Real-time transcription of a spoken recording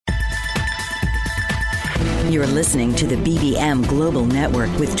You're listening to the BBM Global Network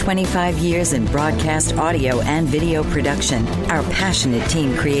with 25 years in broadcast audio and video production. Our passionate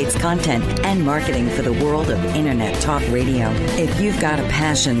team creates content and marketing for the world of Internet Talk Radio. If you've got a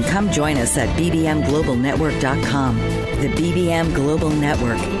passion, come join us at bbmglobalnetwork.com. The BBM Global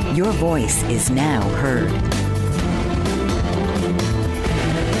Network. Your voice is now heard.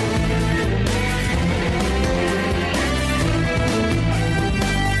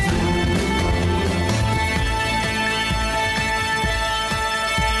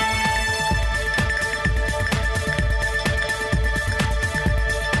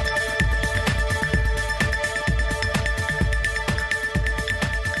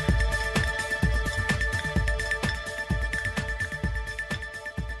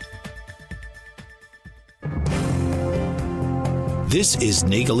 This is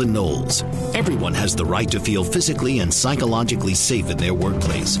Nagele and Knowles. Everyone has the right to feel physically and psychologically safe in their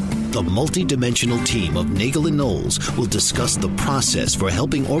workplace. The multidimensional team of Nagele and Knowles will discuss the process for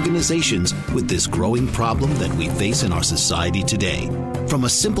helping organizations with this growing problem that we face in our society today. From a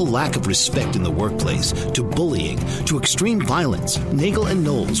simple lack of respect in the workplace to bullying to extreme violence, Nagele and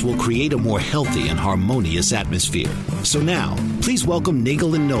Knowles will create a more healthy and harmonious atmosphere. So now, please welcome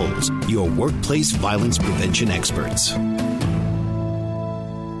Nagele and Knowles, your workplace violence prevention experts.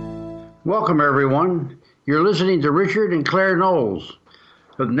 Welcome, everyone. You're listening to Richard and Claire Knowles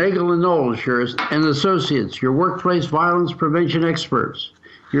of Nagele and Knowles and Associates, your workplace violence prevention experts.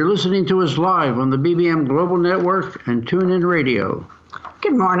 You're listening to us live on the BBM Global Network and TuneIn Radio.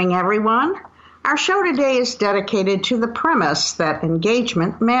 Good morning, everyone. Our show today is dedicated to the premise that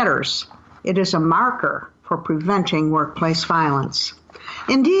engagement matters. It is a marker for preventing workplace violence.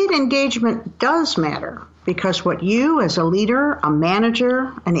 Indeed, engagement does matter, because what you as a leader, a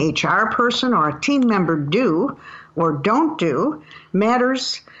manager, an HR person, or a team member do or don't do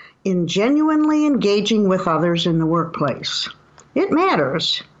matters in genuinely engaging with others in the workplace. It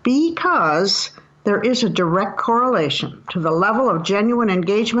matters because there is a direct correlation to the level of genuine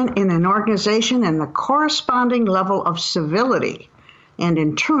engagement in an organization and the corresponding level of civility, and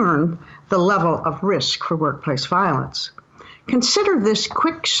in turn, the level of risk for workplace violence. Consider this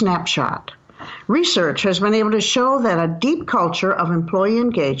quick snapshot. Research has been able to show that a deep culture of employee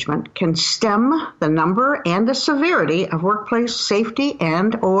engagement can stem the number and the severity of workplace safety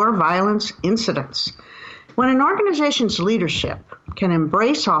and or violence incidents. When an organization's leadership can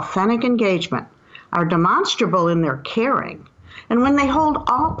embrace authentic engagement, are demonstrable in their caring, and when they hold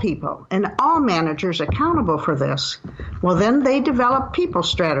all people and all managers accountable for this, well, then they develop people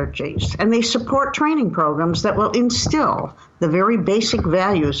strategies and they support training programs that will instill the very basic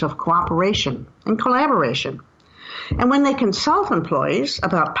values of cooperation and collaboration. And when they consult employees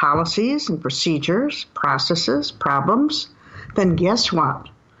about policies and procedures, processes, problems, then guess what?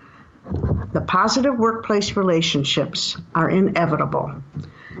 The positive workplace relationships are inevitable.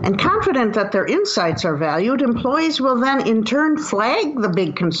 And confident that their insights are valued, employees will then in turn flag the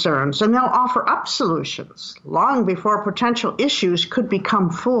big concerns and they'll offer up solutions long before potential issues could become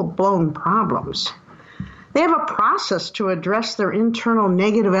full-blown problems. They have a process to address their internal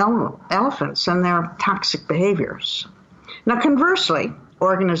negative elephants and their toxic behaviors. Now, conversely,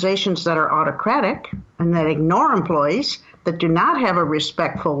 organizations that are autocratic and that ignore employees, that do not have a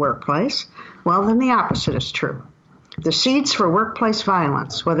respectful workplace, well, then the opposite is true. The seeds for workplace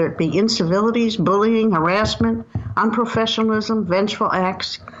violence, whether it be incivilities, bullying, harassment, unprofessionalism, vengeful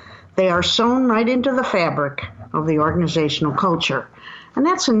acts, they are sown right into the fabric of the organizational culture. And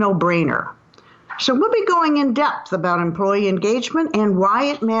that's a no-brainer. So we'll be going in depth about employee engagement and why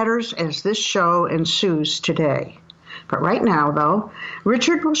it matters as this show ensues today. But right now, though,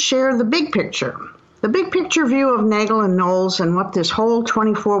 Richard will share the big picture. The big picture view of Nagele and Knowles and what this whole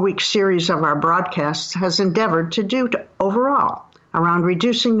 24-week series of our broadcasts has endeavored to do overall around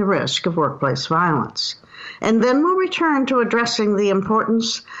reducing the risk of workplace violence. And then we'll return to addressing the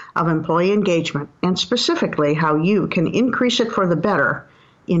importance of employee engagement and specifically how you can increase it for the better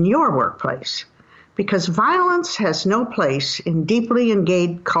in your workplace. Because violence has no place in deeply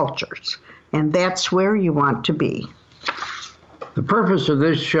engaged cultures, and that's where you want to be. The purpose of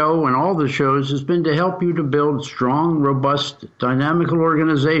this show and all the shows has been to help you to build strong, robust, dynamical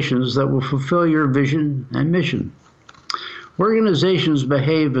organizations that will fulfill your vision and mission. Organizations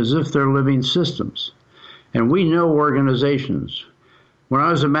behave as if they're living systems, and we know organizations. When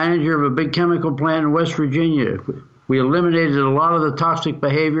I was a manager of a big chemical plant in West Virginia, we eliminated a lot of the toxic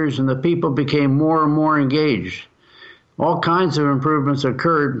behaviors and the people became more and more engaged. All kinds of improvements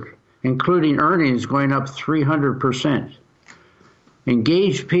occurred, including earnings going up 300%.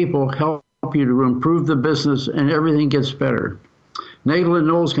 Engaged people help you to improve the business and everything gets better. Nagele and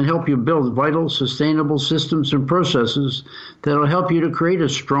Knowles can help you build vital, sustainable systems and processes that will help you to create a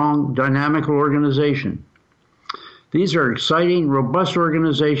strong, dynamical organization. These are exciting, robust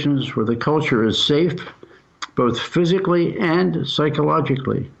organizations where the culture is safe, both physically and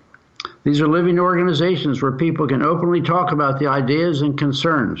psychologically. These are living organizations where people can openly talk about the ideas and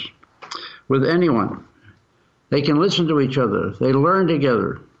concerns with anyone. They can listen to each other. They learn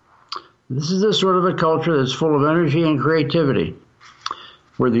together. This is the sort of a culture that's full of energy and creativity,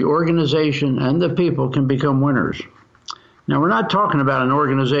 where the organization and the people can become winners. Now, we're not talking about an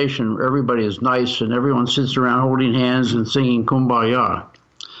organization where everybody is nice and everyone sits around holding hands and singing Kumbaya.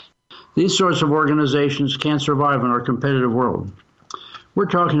 These sorts of organizations can't survive in our competitive world. We're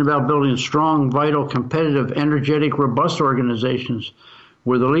talking about building strong, vital, competitive, energetic, robust organizations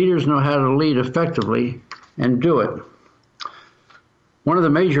where the leaders know how to lead effectively and do it. One of the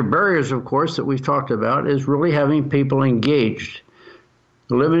major barriers, of course, that we've talked about is really having people engaged,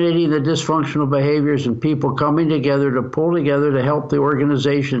 eliminating the dysfunctional behaviors and people coming together to pull together to help the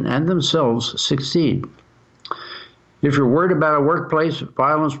organization and themselves succeed. If you're worried about a workplace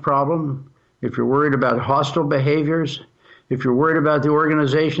violence problem, if you're worried about hostile behaviors, if you're worried about the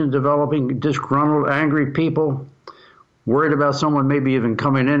organization developing disgruntled, angry people, worried about someone maybe even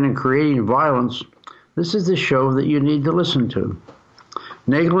coming in and creating violence, this is the show that you need to listen to.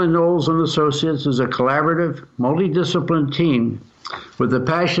 Nagele and Knowles and Associates is a collaborative, multidisciplined team with the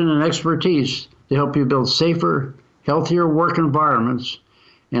passion and expertise to help you build safer, healthier work environments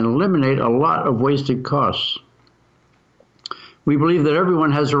and eliminate a lot of wasted costs. We believe that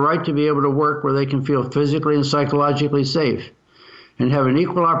everyone has a right to be able to work where they can feel physically and psychologically safe and have an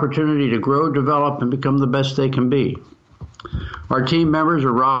equal opportunity to grow, develop, and become the best they can be. Our team members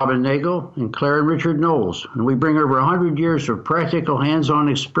are Robin Nagele and Claire and Richard Knowles, and we bring over 100 years of practical hands-on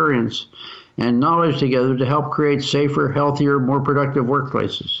experience and knowledge together to help create safer, healthier, more productive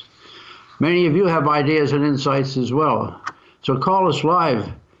workplaces. Many of you have ideas and insights as well, so call us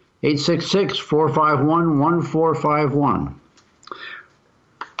live, 866-451-1451.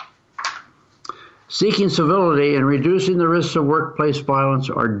 Seeking civility and reducing the risks of workplace violence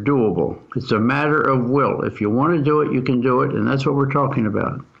are doable. It's a matter of will. If you want to do it, you can do it, and that's what we're talking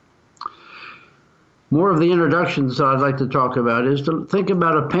about. More of the introductions that I'd like to talk about is to think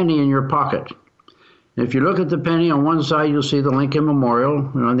about a penny in your pocket. If you look at the penny, on one side you'll see the Lincoln Memorial,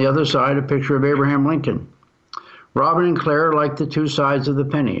 and on the other side a picture of Abraham Lincoln. Robin and Claire are like the two sides of the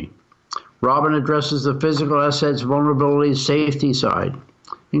penny. Robin addresses the physical assets, vulnerabilities, safety side,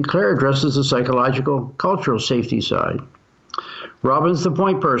 and Claire addresses the psychological, cultural safety side. Robin's the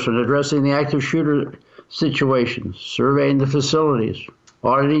point person addressing the active shooter situations, surveying the facilities,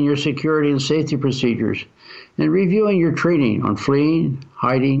 auditing your security and safety procedures, and reviewing your training on fleeing,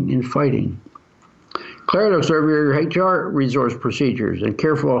 hiding, and fighting. Claire looks over your HR resource procedures and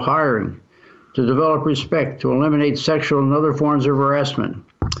careful hiring to develop respect, to eliminate sexual and other forms of harassment,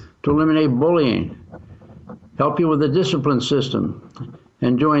 to eliminate bullying, help you with the discipline system,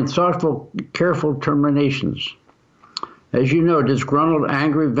 and doing thoughtful, careful terminations. As you know, disgruntled,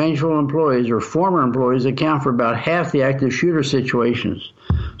 angry, vengeful employees or former employees account for about half the active shooter situations,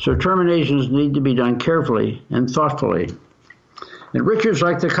 so terminations need to be done carefully and thoughtfully. And Richard's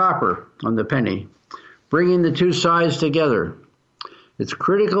like the copper on the penny, bringing the two sides together. It's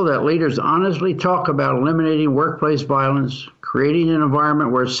critical that leaders honestly talk about eliminating workplace violence, creating an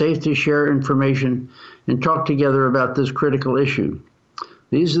environment where it's safe to share information, and talk together about this critical issue.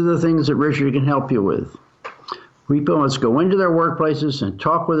 These are the things that Richard can help you with. People must go into their workplaces and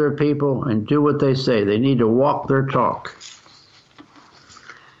talk with their people and do what they say. They need to walk their talk.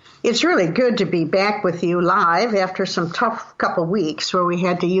 It's really good to be back with you live after some tough couple weeks where we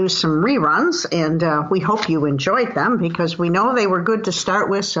had to use some reruns, and we hope you enjoyed them because we know they were good to start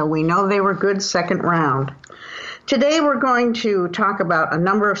with, so we know they were good second round. Today we're going to talk about a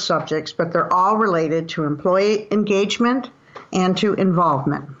number of subjects, but they're all related to employee engagement and to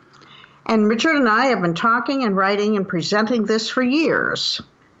involvement. And Richard and I have been talking and writing and presenting this for years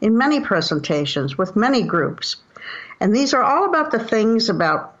in many presentations with many groups. And these are all about the things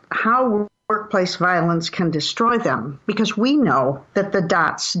about how workplace violence can destroy them, because we know that the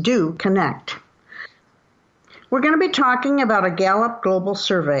dots do connect. We're going to be talking about a Gallup global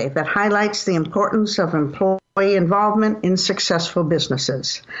survey that highlights the importance of employee involvement in successful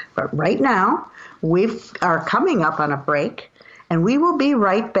businesses. But right now, we are coming up on a break, and we will be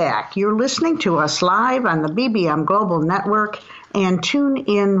right back. You're listening to us live on the BBM Global Network and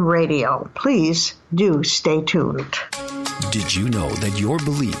TuneIn Radio. Please do stay tuned. Did you know that your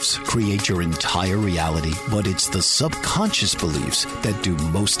beliefs create your entire reality, but it's the subconscious beliefs that do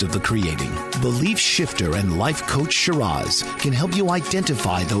most of the creating? Belief shifter and life coach Shiraz can help you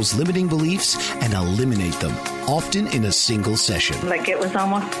identify those limiting beliefs and eliminate them, often in a single session. Like it was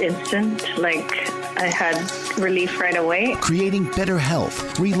almost instant, like I had relief right away. Creating better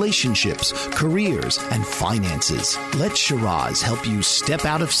health, relationships, careers, and finances. Let Shiraz help you step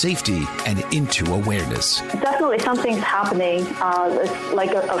out of safety and into awareness. Definitely something's happening. It's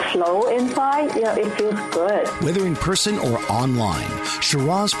like a flow inside. You know, it feels good. Whether in person or online,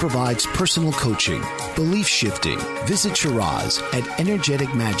 Shiraz provides personal coaching, belief shifting. Visit Shiraz at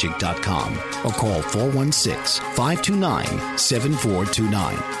energeticmagic.com or call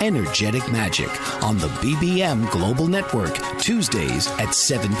 416-529-7429. Energetic Magic on the BBM Global Network, Tuesdays at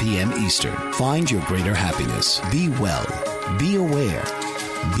 7 p.m. Eastern. Find your greater happiness. Be well. Be aware.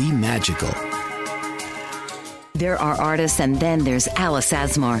 Be magical. There are artists, and then there's Alice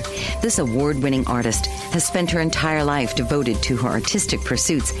Asmar. This award-winning artist has spent her entire life devoted to her artistic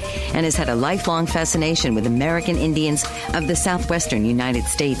pursuits and has had a lifelong fascination with American Indians of the southwestern United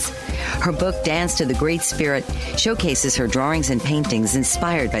States. Her book, Dance to the Great Spirit, showcases her drawings and paintings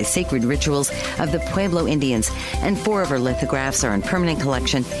inspired by sacred rituals of the Pueblo Indians, and 4 of her lithographs are in permanent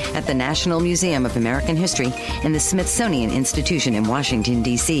collection at the National Museum of American History in the Smithsonian Institution in Washington,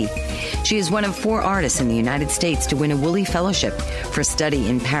 D.C. She is one of 4 artists in the United States to win a Woolley Fellowship for study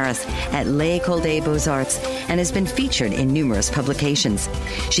in Paris at l'École des Beaux-Arts and has been featured in numerous publications.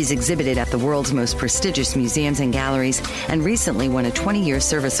 She's exhibited at the world's most prestigious museums and galleries and recently won a 20-year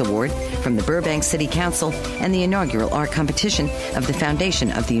service award from the Burbank City Council and the inaugural art competition of the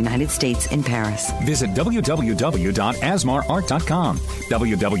Foundation of the United States in Paris. Visit www.asmarart.com,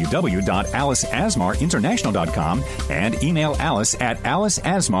 www.aliceasmarinternational.com, and email Alice at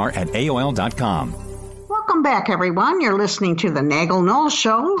aliceasmar@aol.com. Welcome back, everyone. You're listening to the Knowles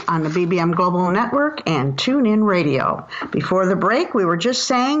Show on the BBM Global Network and TuneIn Radio. Before the break, we were just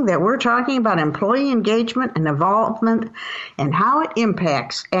saying that we're talking about employee engagement and involvement and how it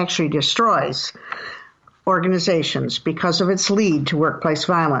impacts, actually destroys, organizations because of its lead to workplace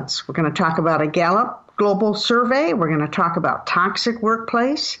violence. We're going to talk about a Gallup global survey. We're going to talk about toxic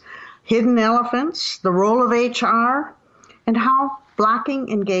workplace, hidden elephants, the role of HR, and how blocking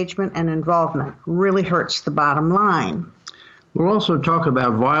engagement and involvement really hurts the bottom line. We'll also talk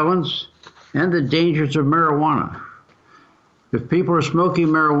about violence and the dangers of marijuana. If people are smoking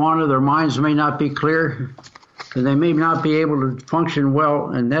marijuana, their minds may not be clear, and they may not be able to function well,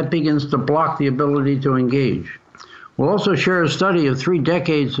 and that begins to block the ability to engage. We'll also share a study of 3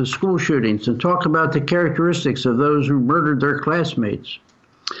 decades of school shootings and talk about the characteristics of those who murdered their classmates.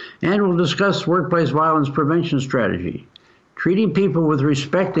 And we'll discuss workplace violence prevention strategy. Treating people with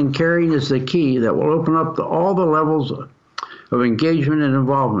respect and caring is the key that will open up to all the levels of engagement and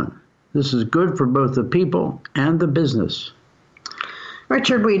involvement. This is good for both the people and the business.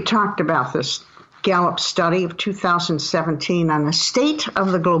 Richard, we talked about this Gallup study of 2017 on the state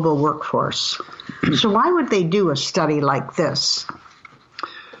of the global workforce. So why would they do a study like this?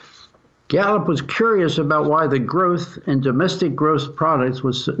 Gallup was curious about why the growth in domestic gross products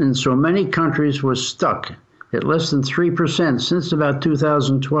was in so many countries was stuck at less than 3% since about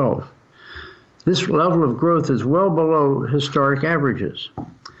 2012. This level of growth is well below historic averages.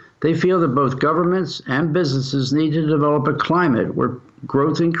 They feel that both governments and businesses need to develop a climate where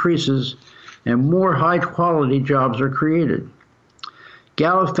growth increases and more high-quality jobs are created.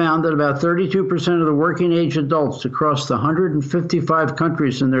 Gallup found that about 32% of the working-age adults across the 155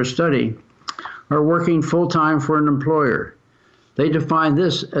 countries in their study are working full-time for an employer. They define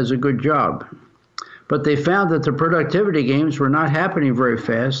this as a good job. But they found that the productivity gains were not happening very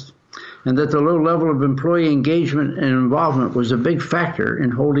fast, and that the low level of employee engagement and involvement was a big factor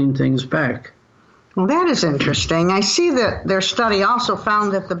in holding things back. Well, that is interesting. I see that their study also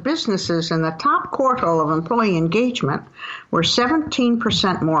found that the businesses in the top quartile of employee engagement were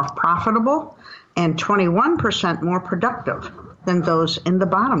 17% more profitable and 21% more productive than those in the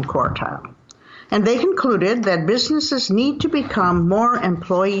bottom quartile. And they concluded that businesses need to become more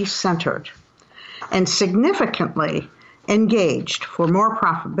employee-centered and significantly engaged for more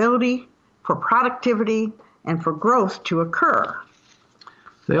profitability, for productivity, and for growth to occur.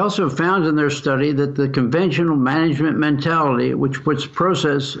 They also found in their study that the conventional management mentality, which puts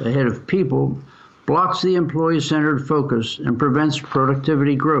process ahead of people, blocks the employee-centered focus and prevents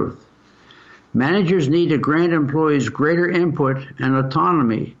productivity growth. Managers need to grant employees greater input and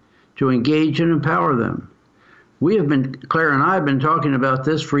autonomy to engage and empower them. Claire and I have been talking about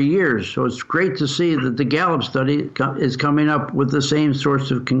this for years, so it's great to see that the Gallup study is coming up with the same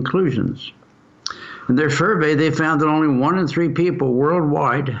sorts of conclusions. In their survey, they found that only 1 in 3 people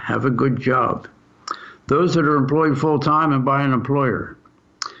worldwide have a good job. Those that are employed full-time and by an employer.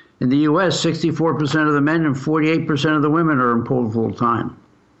 In the U.S., 64% of the men and 48% of the women are employed full-time.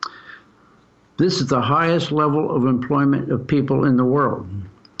 This is the highest level of employment of people in the world.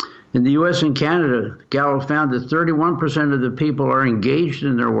 In the U.S. and Canada, Gallup found that 31% of the people are engaged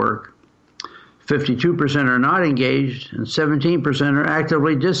in their work, 52% are not engaged, and 17% are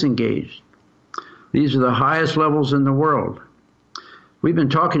actively disengaged. These are the highest levels in the world. We've been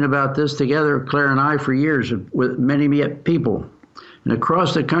talking about this together, Claire and I, for years with many people. And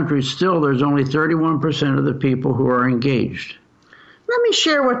across the country, still, there's only 31% of the people who are engaged. Let me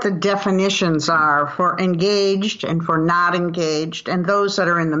share what the definitions are for engaged and for not engaged, and those that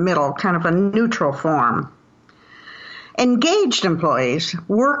are in the middle, kind of a neutral form. Engaged employees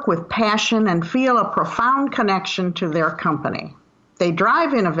work with passion and feel a profound connection to their company. They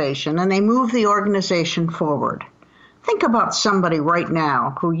drive innovation and they move the organization forward. Think about somebody right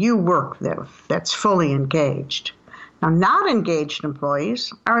now who you work with that's fully engaged. Now, not engaged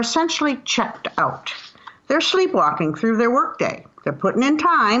employees are essentially checked out. They're sleepwalking through their workday. They're putting in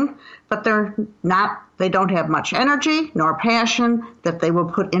time, but they don't have much energy nor passion that they will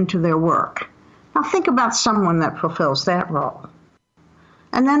put into their work. Now think about someone that fulfills that role.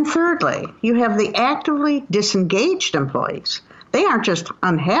 And then thirdly, you have the actively disengaged employees. They aren't just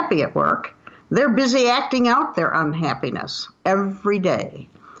unhappy at work. They're busy acting out their unhappiness every day.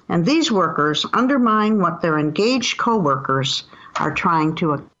 And these workers undermine what their engaged coworkers are trying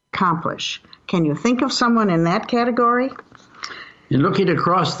to accomplish. Can you think of someone in that category? In looking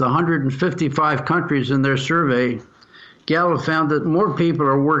across the 155 countries in their survey, Gallup found that more people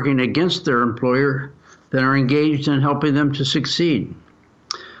are working against their employer than are engaged in helping them to succeed.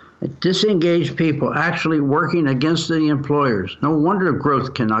 Disengaged people actually working against the employers. No wonder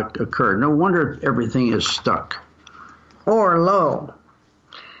growth cannot occur. No wonder everything is stuck. Or low.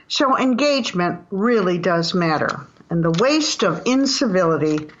 So engagement really does matter, and the waste of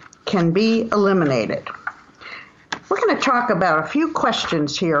incivility can be eliminated. We're going to talk about a few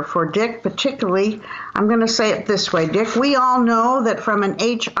questions here for Dick, particularly, I'm going to say it this way, Dick, we all know that from an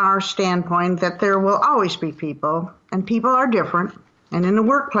HR standpoint that there will always be people, and people are different, and in the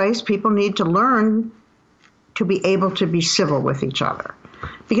workplace, people need to learn to be able to be civil with each other,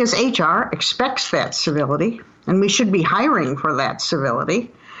 because HR expects that civility, and we should be hiring for that civility,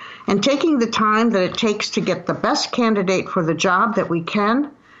 and taking the time that it takes to get the best candidate for the job that we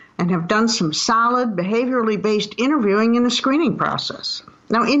can, and have done some solid behaviorally based interviewing in the screening process.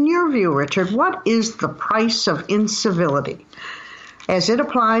 Now, in your view, Richard, what is the price of incivility as it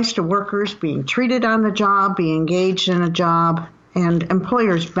applies to workers being treated on the job, being engaged in a job, and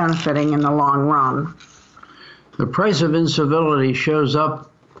employers benefiting in the long run? The price of incivility shows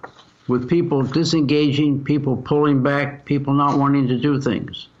up with people disengaging, people pulling back, people not wanting to do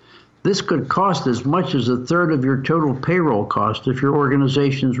things. This could cost as much as 1/3 of your total payroll cost if your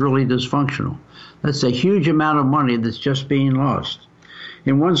organization is really dysfunctional. That's a huge amount of money that's just being lost.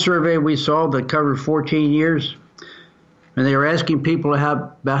 In one survey we saw that covered 14 years, and they were asking people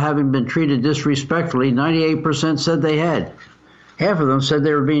about having been treated disrespectfully, 98% said they had. Half of them said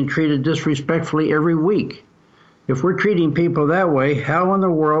they were being treated disrespectfully every week. If we're treating people that way, how in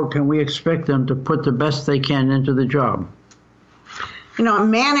the world can we expect them to put the best they can into the job? You know,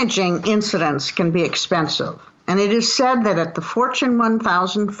 managing incidents can be expensive, and it is said that at the Fortune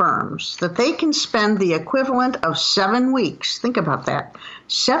 1000 firms that they can spend the equivalent of 7 weeks, think about that,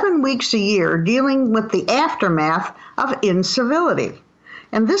 7 weeks a year dealing with the aftermath of incivility.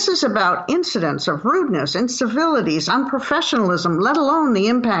 And this is about incidents of rudeness, incivilities, unprofessionalism, let alone the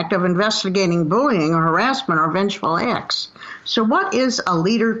impact of investigating bullying or harassment or vengeful acts. So what is a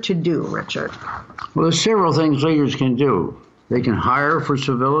leader to do, Richard? Well, there's several things leaders can do. They can hire for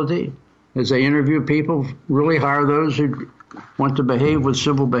civility. As they interview people, really hire those who want to behave with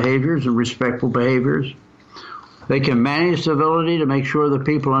civil behaviors and respectful behaviors. They can manage civility to make sure that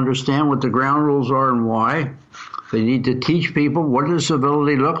people understand what the ground rules are and why. They need to teach people what does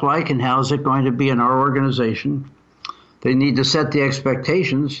civility look like and how is it going to be in our organization. They need to set the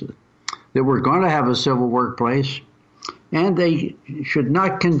expectations that we're going to have a civil workplace. And they should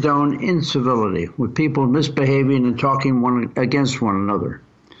not condone incivility with people misbehaving and talking against one another.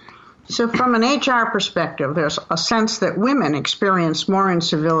 So from an HR perspective, there's a sense that women experience more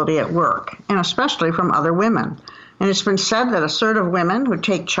incivility at work, and especially from other women. And it's been said that assertive women who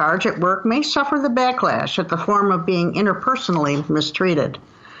take charge at work may suffer the backlash at the form of being interpersonally mistreated.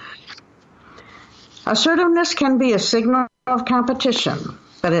 Assertiveness can be a signal of competition,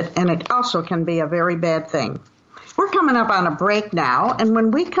 but it also can be a very bad thing. We're coming up on a break now, and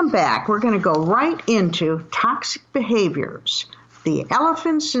when we come back, we're going to go right into toxic behaviors, the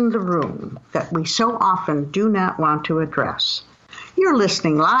elephants in the room that we so often do not want to address. You're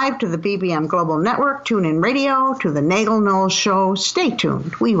listening live to the BBM Global Network, TuneIn Radio, to the Knowles Show. Stay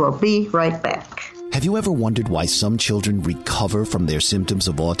tuned. We will be right back. Have you ever wondered why some children recover from their symptoms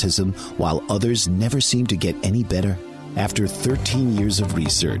of autism while others never seem to get any better? After 13 years of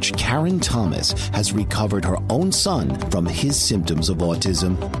research, Karen Thomas has recovered her own son from his symptoms of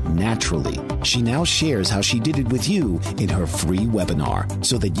autism naturally. She now shares how she did it with you in her free webinar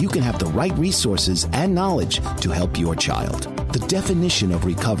so that you can have the right resources and knowledge to help your child. The definition of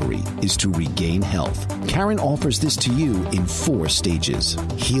recovery is to regain health. Karen offers this to you in 4 stages: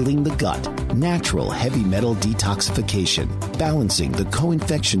 healing the gut, natural heavy metal detoxification, balancing the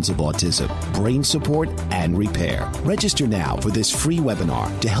co-infections of autism, brain support, and repair. Register now for this free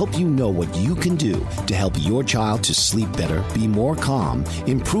webinar to help you know what you can do to help your child to sleep better, be more calm,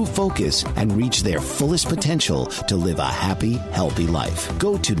 improve focus, and reach their fullest potential to live a happy, healthy life.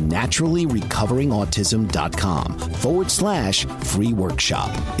 Go to naturallyrecoveringautism.com/free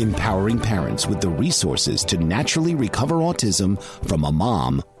workshop, empowering parents with the resources to naturally recover autism from a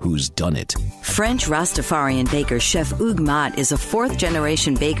mom who's done it. French Rastafarian baker Chef Hugues Mott is a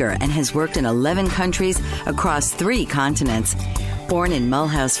 4th-generation baker and has worked in 11 countries across 3 continents. Born in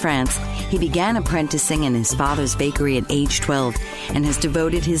Mulhouse, France, he began apprenticing in his father's bakery at age 12 and has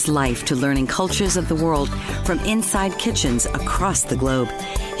devoted his life to learning cultures of the world from inside kitchens across the globe.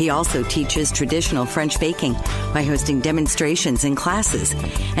 He also teaches traditional French baking by hosting demonstrations and classes,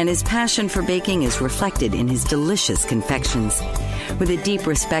 and his passion for baking is reflected in his delicious confections. With a deep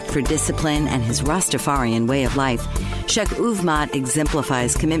respect for discipline and his Rastafarian way of life, Chef Hugues Mott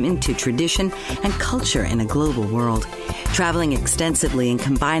exemplifies commitment to tradition and culture in a global world. Traveling extensively and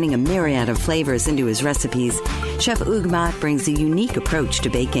combining a myriad of flavors into his recipes, Chef Hugues Mott brings a unique approach to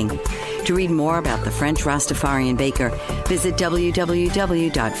baking. To read more about the French Rastafarian baker, visit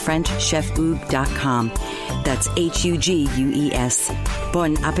www.frenchchefhugues.com. That's Hugues.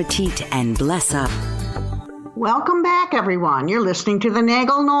 Bon appetit and bless up. Welcome back, everyone. You're listening to the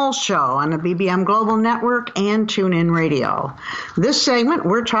Knowles Show on the BBM Global Network and TuneIn Radio. This segment,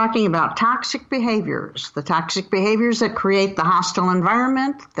 we're talking about toxic behaviors, the toxic behaviors that create the hostile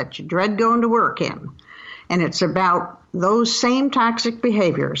environment that you dread going to work in. And it's about those same toxic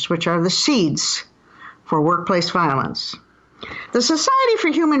behaviors, which are the seeds for workplace violence. The Society for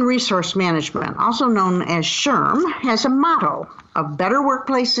Human Resource Management, also known as SHRM, has a motto of better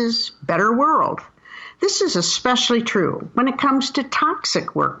workplaces, better world. This is especially true when it comes to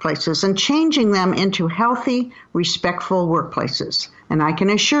toxic workplaces and changing them into healthy, respectful workplaces. And I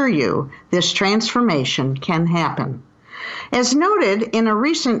can assure you, this transformation can happen. As noted in a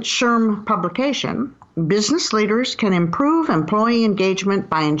recent SHRM publication, business leaders can improve employee engagement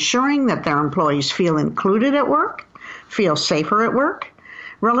by ensuring that their employees feel included at work, feel safer at work,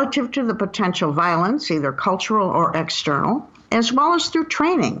 relative to the potential violence, either cultural or external, as well as through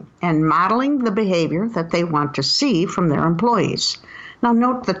training and modeling the behavior that they want to see from their employees. Now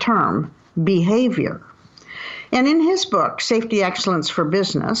note the term behavior. And in his book, Safety Excellence for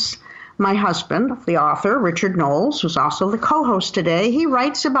Business, my husband, the author, Richard Knowles, who's also the co-host today, he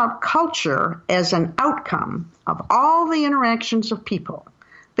writes about culture as an outcome of all the interactions of people,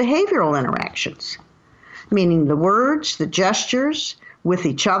 behavioral interactions, meaning the words, the gestures, with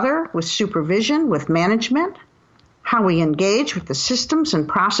each other, with supervision, with management, how we engage with the systems and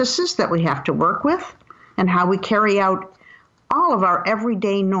processes that we have to work with, and how we carry out all of our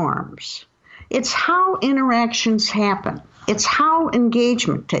everyday norms. It's how interactions happen. It's how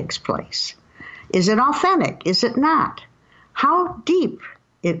engagement takes place. Is it authentic? Is it not? How deep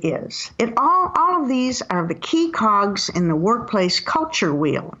it is. All of these are the key cogs in the workplace culture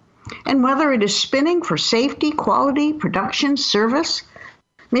wheel. And whether it is spinning for safety, quality, production, service,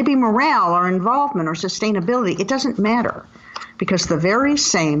 maybe morale or involvement or sustainability, it doesn't matter, because the very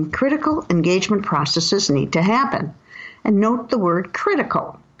same critical engagement processes need to happen. And note the word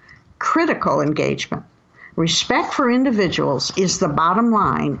critical. Critical engagement. Respect for individuals is the bottom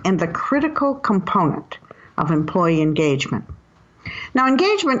line and the critical component of employee engagement. Now,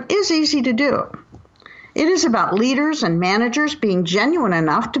 engagement is easy to do. It is about leaders and managers being genuine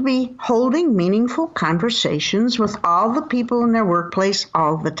enough to be holding meaningful conversations with all the people in their workplace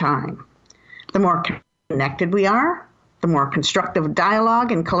all the time. The more connected we are, the more constructive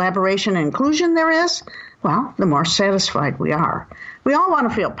dialogue and collaboration and inclusion there is, well, the more satisfied we are. We all want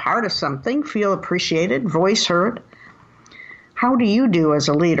to feel part of something, feel appreciated, voice heard. How do you do as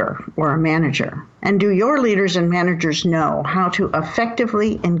a leader or a manager? And do your leaders and managers know how to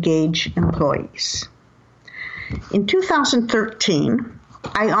effectively engage employees? In 2013,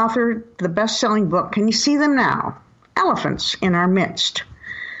 I authored the best-selling book, Can You See Them Now? Elephants in Our Midst.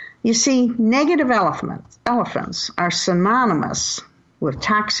 You see, negative elephants are synonymous with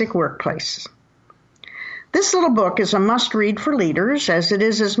toxic workplaces. This little book is a must-read for leaders, as it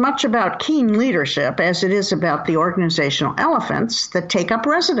is as much about keen leadership as it is about the organizational elephants that take up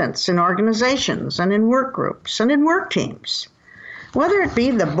residence in organizations and in work groups and in work teams. Whether it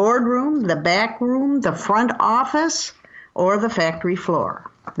be the boardroom, the back room, the front office, or the factory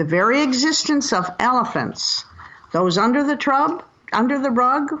floor. The very existence of elephants, those under the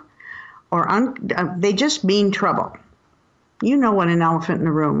rug, or they just mean trouble. You know what an elephant in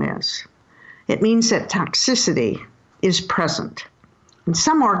the room is. It means that toxicity is present. And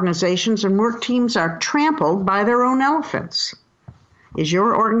some organizations and work teams are trampled by their own elephants. Is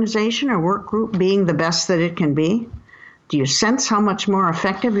your organization or work group being the best that it can be? Do you sense how much more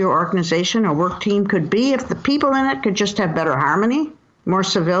effective your organization or work team could be if the people in it could just have better harmony, more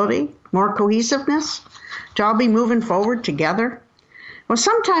civility, more cohesiveness, to all be moving forward together? Well,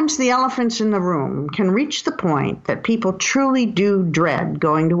 sometimes the elephants in the room can reach the point that people truly do dread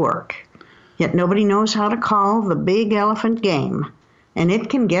going to work. Yet nobody knows how to call the big elephant game, and it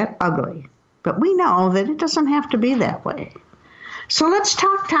can get ugly. But we know that it doesn't have to be that way. So let's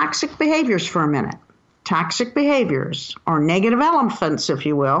talk toxic behaviors for a minute. Toxic behaviors, or negative elephants, if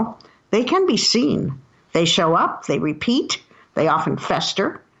you will, they can be seen. They show up, they repeat, they often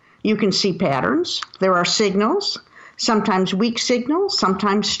fester. You can see patterns. There are signals, sometimes weak signals,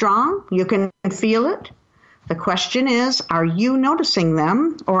 sometimes strong. You can feel it. The question is, are you noticing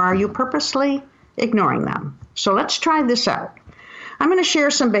them or are you purposely ignoring them? So let's try this out. I'm going to share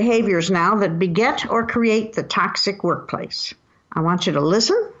some behaviors now that beget or create the toxic workplace. I want you to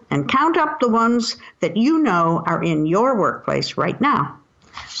listen and count up the ones that you know are in your workplace right now.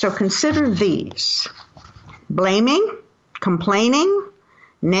 So consider these: blaming, complaining,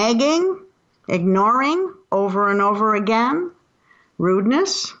 nagging, ignoring over and over again,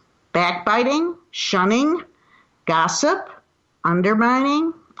 rudeness, backbiting, shunning, gossip,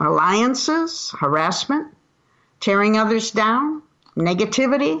 undermining, alliances, harassment, tearing others down,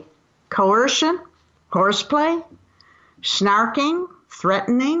 negativity, coercion, horseplay, snarking,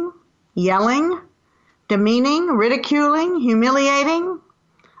 threatening, yelling, demeaning, ridiculing, humiliating,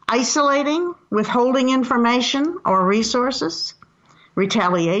 isolating, withholding information or resources,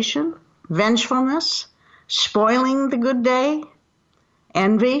 retaliation, vengefulness, spoiling the good day,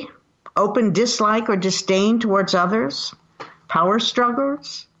 envy, open dislike or disdain towards others, power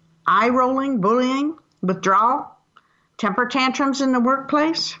struggles, eye-rolling, bullying, withdrawal, temper tantrums in the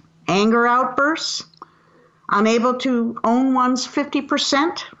workplace, anger outbursts, unable to own one's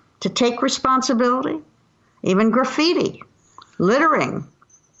 50%, to take responsibility, even graffiti, littering,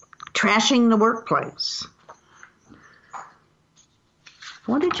 trashing the workplace.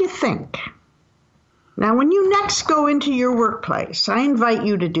 What did you think? Now, when you next go into your workplace, I invite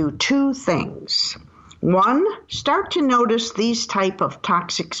you to do two things. One, start to notice these type of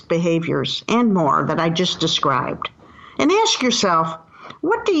toxic behaviors and more that I just described. And ask yourself,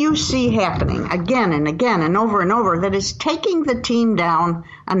 what do you see happening again and again and over that is taking the team down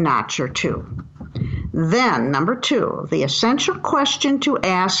a notch or two? Then, number two, the essential question to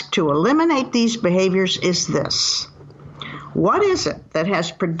ask to eliminate these behaviors is this: what is it that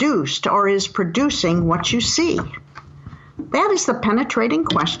has produced or is producing what you see? That is the penetrating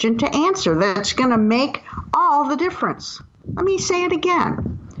question to answer that's going to make all the difference. Let me say it again.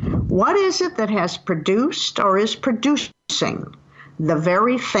 What is it that has produced or is producing the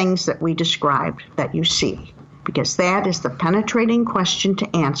very things that we described that you see? Because that is the penetrating question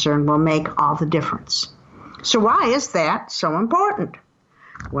to answer and will make all the difference. So why is that so important?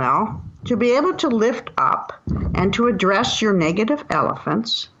 Well, to be able to lift up and to address your negative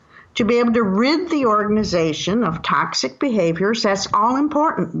elephants, to be able to rid the organization of toxic behaviors, that's all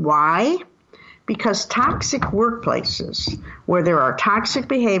important. Why? Because toxic workplaces, where there are toxic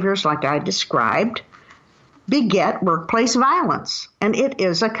behaviors like I described, beget workplace violence, and it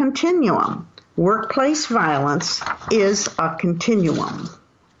is a continuum. Workplace violence is a continuum.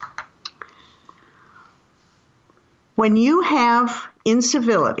 When you have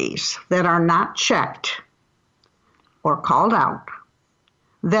incivilities that are not checked or called out,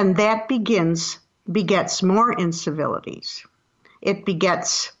 then that begets more incivilities. It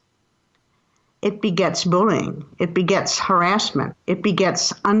begets bullying. It begets harassment. It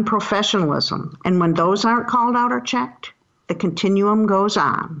begets unprofessionalism. And when those aren't called out or checked, the continuum goes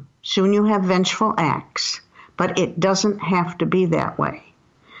on. Soon you have vengeful acts, but it doesn't have to be that way.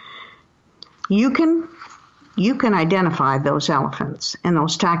 You can You can identify those elephants and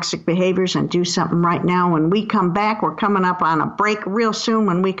those toxic behaviors and do something right now. When we come back, we're coming up on a break real soon.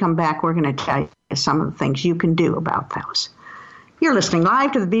 When we come back, we're going to tell you some of the things you can do about those. You're listening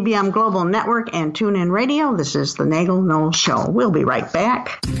live to the BBM Global Network and TuneIn Radio. This is the Nagele Knowles Show. We'll be right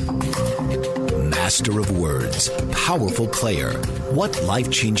back. Master of words, powerful player. What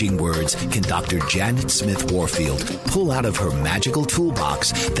life-changing words can Dr. Janet Smith Warfield pull out of her magical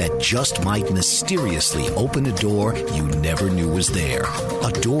toolbox that just might mysteriously open a door you never knew was there?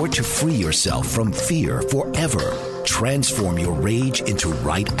 A door to free yourself from fear forever. Transform your rage into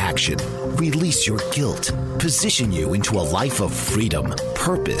right action. Release your guilt. Position you into a life of freedom,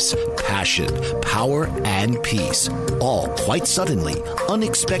 purpose, passion, power, and peace. All quite suddenly,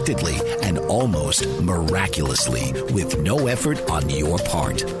 unexpectedly, and almost miraculously with no effort on your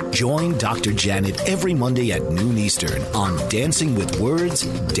part. Join Dr. Janet every Monday at noon Eastern on Dancing with Words,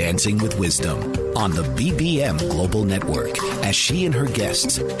 Dancing with Wisdom on the BBM Global Network as she and her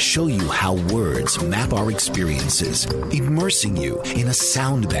guests show you how words map our experiences, immersing you in a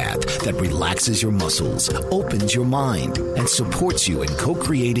sound bath that relaxes your muscles, opens your mind, and supports you in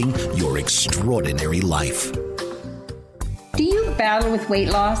co-creating your extraordinary life. Do you battle with weight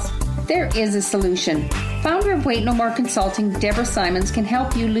loss? There is a solution. Founder of Weight No More Consulting, Deborah Simons, can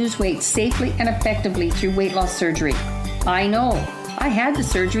help you lose weight safely and effectively through weight loss surgery. I know. I had the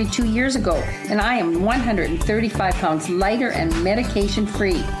surgery 2 years ago, and I am 135 pounds lighter and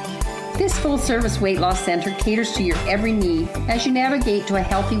medication-free. This full-service weight loss center caters to your every need as you navigate to a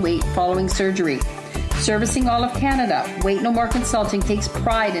healthy weight following surgery. Servicing all of Canada, Weight No More Consulting takes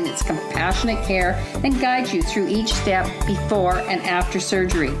pride in its compassionate care and guides you through each step before and after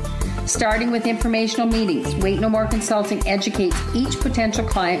surgery. Starting with informational meetings, Weight No More Consulting educates each potential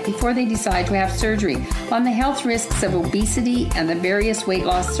client before they decide to have surgery on the health risks of obesity and the various weight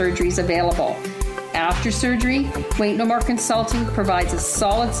loss surgeries available. After surgery, Weight No More Consulting provides a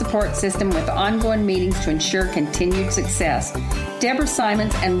solid support system with ongoing meetings to ensure continued success. Deborah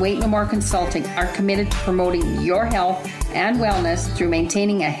Simons and Weight No More Consulting are committed to promoting your health and wellness through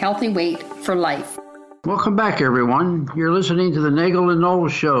maintaining a healthy weight for life. Welcome back, everyone. You're listening to the Nagele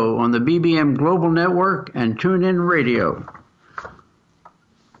Knowles Show on the BBM Global Network and TuneIn Radio.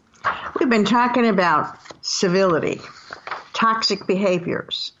 We've been talking about civility, toxic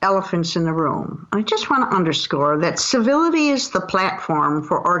behaviors, elephants in the room. I just want to underscore that civility is the platform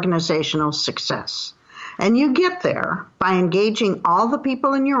for organizational success. And you get there by engaging all the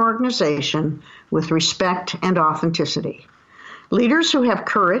people in your organization with respect and authenticity. Leaders who have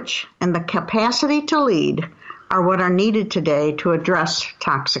courage and the capacity to lead are what are needed today to address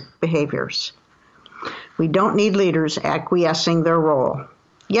toxic behaviors. We don't need leaders acquiescing their role.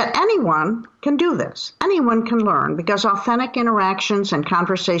 Yet anyone can do this. Anyone can learn because authentic interactions and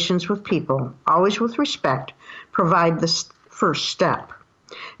conversations with people, always with respect, provide the first step.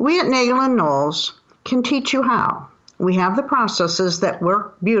 We at Nagele Knowles can teach you how. We have the processes that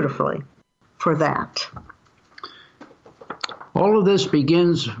work beautifully for that. All of this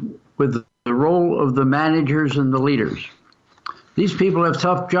begins with the role of the managers and the leaders. These people have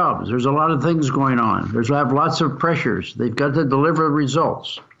tough jobs. There's a lot of things going on. They have lots of pressures. They've got to deliver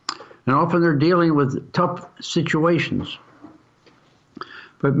results. And often they're dealing with tough situations.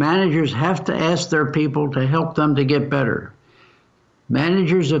 But managers have to ask their people to help them to get better.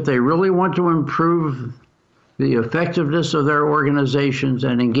 Managers, if they really want to improve the effectiveness of their organizations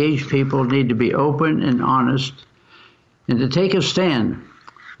and engage people, need to be open and honest and to take a stand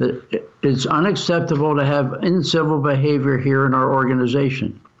that it's unacceptable to have uncivil behavior here in our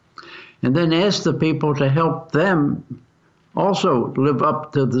organization. And then ask the people to help them also live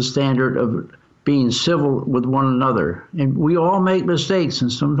up to the standard of being civil with one another. And we all make mistakes,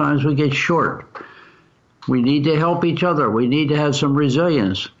 and sometimes we get short. We need to help each other. We need to have some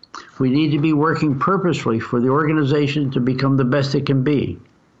resilience. We need to be working purposefully for the organization to become the best it can be.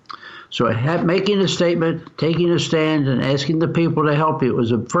 So making a statement, taking a stand, and asking the people to help you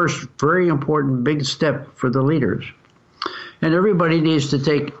is a first very important big step for the leaders. And everybody needs to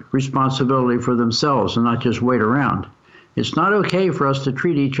take responsibility for themselves and not just wait around. It's not okay for us to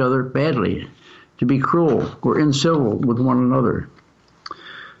treat each other badly, to be cruel or incivil with one another.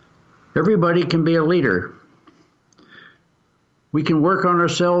 Everybody can be a leader. We can work on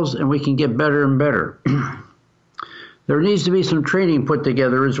ourselves and we can get better and better. There needs to be some training put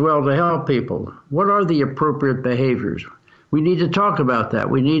together as well to help people. What are the appropriate behaviors? We need to talk about that.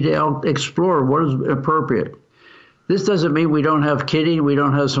 We need to explore what is appropriate. This doesn't mean we don't have kidding, we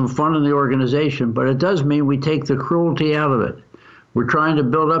don't have some fun in the organization, but it does mean we take the cruelty out of it. We're trying to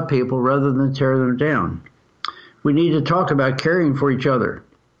build up people rather than tear them down. We need to talk about caring for each other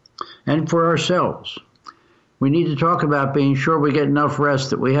and for ourselves. We need to talk about being sure we get enough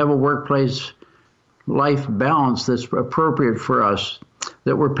rest, that we have a workplace life balance that's appropriate for us,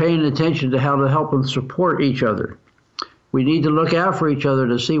 that we're paying attention to how to help and support each other. We need to look out for each other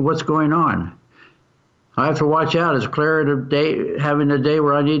to see what's going on. I have to watch out. Is Clara having a day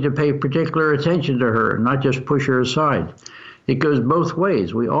where I need to pay particular attention to her and not just push her aside? It goes both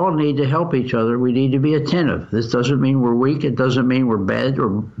ways. We all need to help each other. We need to be attentive. This doesn't mean we're weak. It doesn't mean we're bad or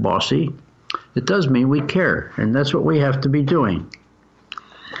bossy. It does mean we care, and that's what we have to be doing.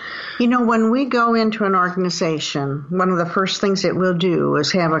 You know, when we go into an organization, one of the first things that we'll do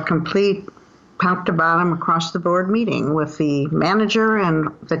is have a complete top to bottom across the board meeting with the manager and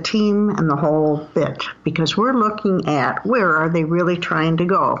the team and the whole bit, because we're looking at where are they really trying to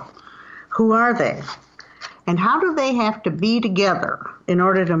go? Who are they? And how do they have to be together in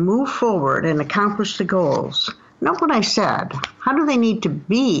order to move forward and accomplish the goals? Note what I said. How do they need to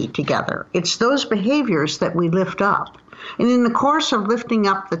be together? It's those behaviors that we lift up. And in the course of lifting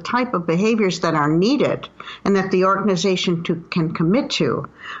up the type of behaviors that are needed and that the organization can commit to,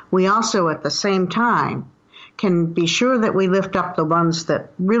 we also at the same time can be sure that we lift up the ones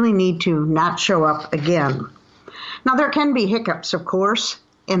that really need to not show up again. Now, there can be hiccups, of course,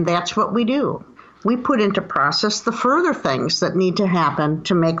 and that's what we do. We put into process the further things that need to happen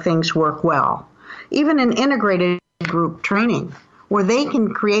to make things work well. Even an integrated group training, where they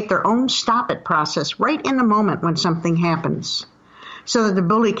can create their own stop-it process right in the moment when something happens, so that the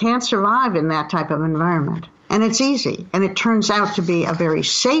bully can't survive in that type of environment. And it's easy, and it turns out to be a very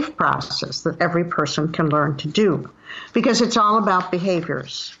safe process that every person can learn to do, because it's all about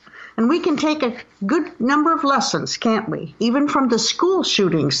behaviors. And we can take a good number of lessons, can't we? Even from the school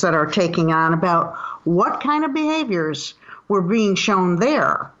shootings that are taking on, about what kind of behaviors were being shown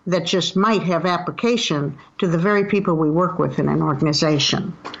there that just might have application to the very people we work with in an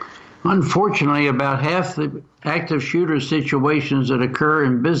organization. Unfortunately, about half the active shooter situations that occur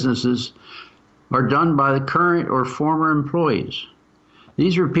in businesses are done by the current or former employees.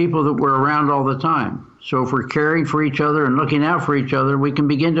 These are people that were around all the time. So if we're caring for each other and looking out for each other, we can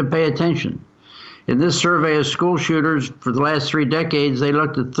begin to pay attention. In this survey of school shooters for the last 3 decades, they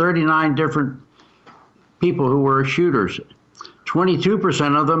looked at 39 different people who were shooters.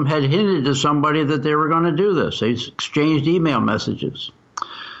 22% of them had hinted to somebody that they were going to do this. They exchanged email messages.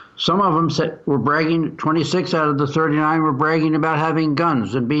 Some of them were bragging, 26 out of the 39 were bragging about having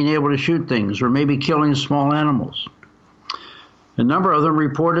guns and being able to shoot things or maybe killing small animals. A number of them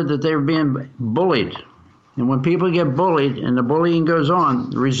reported that they were being bullied. And when people get bullied and the bullying goes on,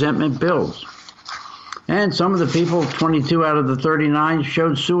 the resentment builds. And some of the people, 22 out of the 39,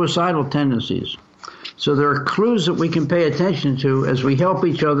 showed suicidal tendencies. So there are clues that we can pay attention to as we help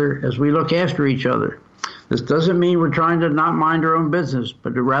each other, as we look after each other. This doesn't mean we're trying to not mind our own business,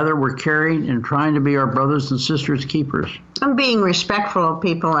 but rather we're caring and trying to be our brothers and sisters' keepers. And being respectful of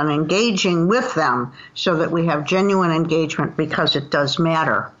people and engaging with them so that we have genuine engagement, because it does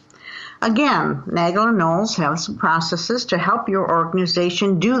matter. Again, Nagele and Knowles have some processes to help your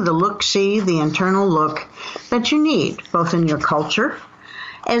organization do the look-see, the internal look that you need, both in your culture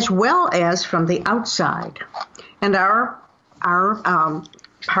as well as from the outside. And our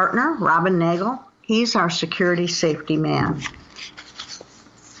partner, Robin Nagele, he's our security safety man.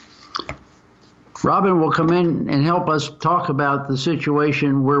 Robin will come in and help us talk about the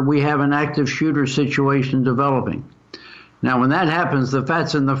situation where we have an active shooter situation developing. Now, when that happens, the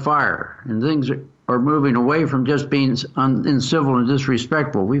fat's in the fire, and things are moving away from just being uncivil and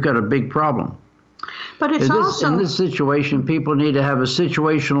disrespectful. We've got a big problem. But it's in this situation, people need to have a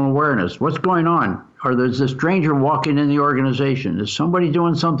situational awareness. What's going on? Or there's a stranger walking in the organization. Is somebody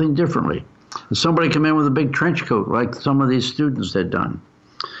doing something differently? Does somebody come in with a big trench coat like some of these students had done?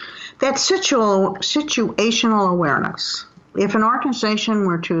 That situational awareness. If an organization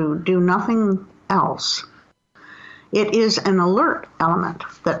were to do nothing else, it is an alert element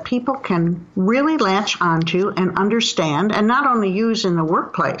that people can really latch onto and understand, and not only use in the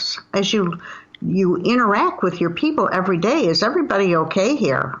workplace. As you interact with your people every day, is everybody okay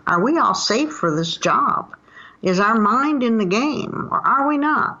here? Are we all safe for this job? Is our mind in the game, or are we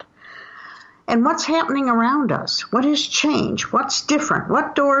not? And what's happening around us? What has changed? What's different?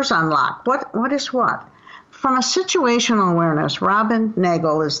 What doors unlock? What is what? From a situational awareness, Robin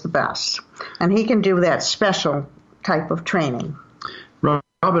Nagele is the best, and he can do that special type of training.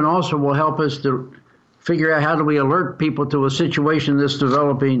 Robin also will help us to figure out how do we alert people to a situation that's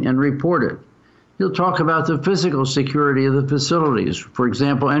developing and report it. He'll talk about the physical security of the facilities, for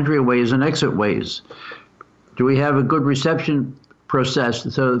example, entryways and exitways. Do we have a good reception process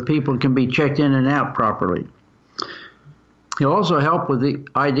so that people can be checked in and out properly? He'll also help with the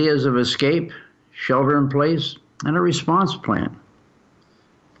ideas of escape, shelter in place, and a response plan.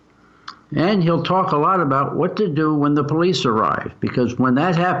 And he'll talk a lot about what to do when the police arrive, because when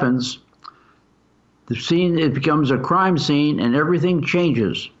that happens, the scene, it becomes a crime scene and everything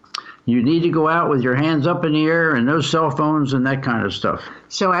changes. You need to go out with your hands up in the air and no cell phones and that kind of stuff.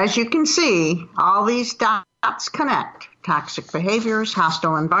 So as you can see, all these dots connect. Toxic behaviors,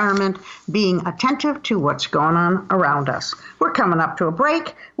 hostile environment, being attentive to what's going on around us. We're coming up to a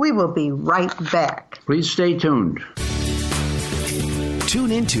break. We will be right back. Please stay tuned.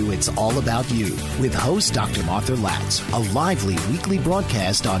 Tune into It's All About You with host Dr. Martha Latz, a lively weekly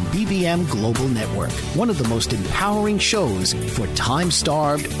broadcast on BBM Global Network, one of the most empowering shows for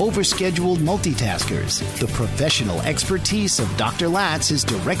time-starved, overscheduled multitaskers. The professional expertise of Dr. Latz is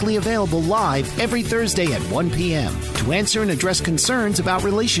directly available live every Thursday at 1 p.m. to answer and address concerns about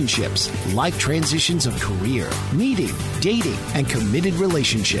relationships, life transitions of career, meeting, dating, and committed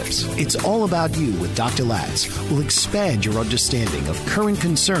relationships. It's All About You with Dr. Latz will expand your understanding of current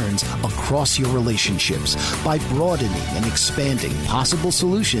concerns across your relationships by broadening and expanding possible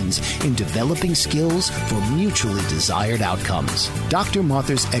solutions in developing skills for mutually desired outcomes. Dr.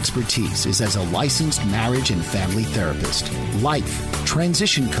 Martha's expertise is as a licensed marriage and family therapist, life,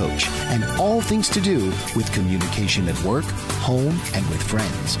 transition coach, and all things to do with communication at work, home, and with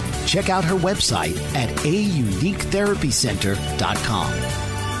friends. Check out her website at auniquetherapycenter.com.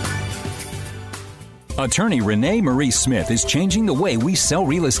 Attorney Renee Marie Smith is changing the way we sell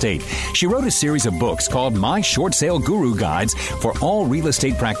real estate. She wrote a series of books called My Short Sale Guru Guides for all real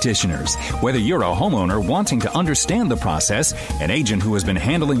estate practitioners. Whether you're a homeowner wanting to understand the process, an agent who has been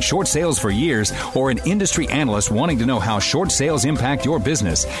handling short sales for years, or an industry analyst wanting to know how short sales impact your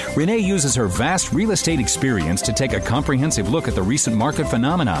business, Renee uses her vast real estate experience to take a comprehensive look at the recent market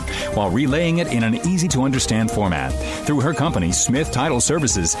phenomena while relaying it in an easy-to-understand format. Through her company, Smith Title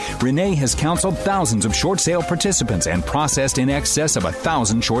Services, Renee has counseled thousands of short sale participants and processed in excess of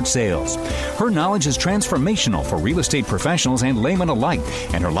 1,000 short sales. Her knowledge is transformational for real estate professionals and laymen alike,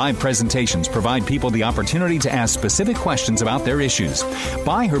 and her live presentations provide people the opportunity to ask specific questions about their issues.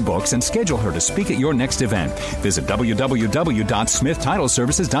 Buy her books and schedule her to speak at your next event. Visit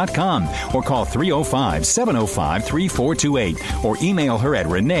www.smithtitleservices.com or call 305-705-3428 or email her at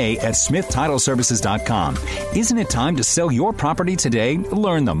renee@smithtitleservices.com. Isn't it time to sell your property today?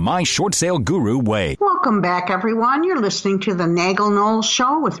 Learn the My Short Sale Guru way. Welcome back, everyone. You're listening to the Nagele Knowles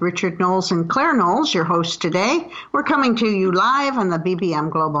Show with Richard Knowles and Claire Knowles, your hosts today. We're coming to you live on the BBM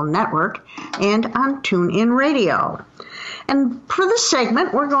Global Network and on TuneIn Radio. And for this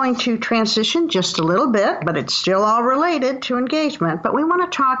segment, we're going to transition just a little bit, but it's still all related to engagement. But we want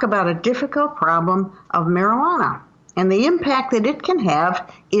to talk about a difficult problem of marijuana and the impact that it can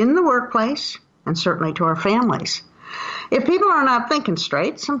have in the workplace and certainly to our families. If people are not thinking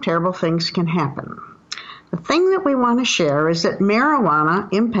straight, some terrible things can happen. The thing that we want to share is that marijuana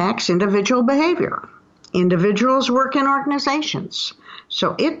impacts individual behavior. Individuals work in organizations,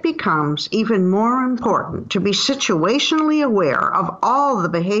 so it becomes even more important to be situationally aware of all the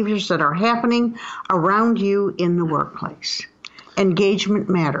behaviors that are happening around you in the workplace. Engagement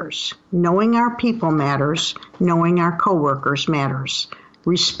matters. Knowing our people matters. Knowing our coworkers matters.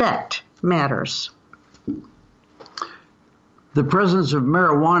 Respect matters. The presence of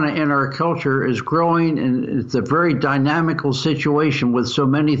marijuana in our culture is growing, and it's a very dynamical situation with so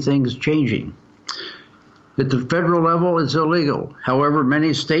many things changing. At the federal level, it's illegal. However,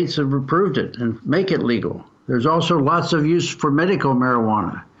 many states have approved it and make it legal. There's also lots of use for medical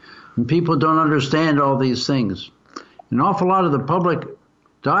marijuana, and people don't understand all these things. An awful lot of the public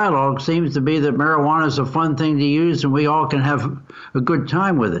dialogue seems to be that marijuana is a fun thing to use and we all can have a good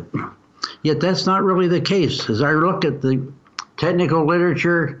time with it. Yet that's not really the case. As I look at the technical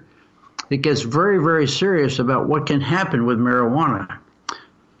literature, it gets very, very serious about what can happen with marijuana.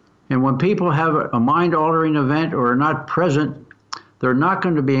 And when people have a mind-altering event or are not present, they're not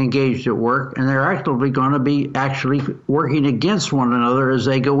going to be engaged at work, and they're actively going to be actually working against one another as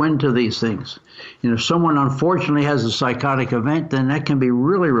they go into these things. And if someone unfortunately has a psychotic event, then that can be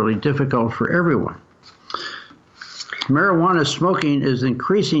really, really difficult for everyone. Marijuana smoking is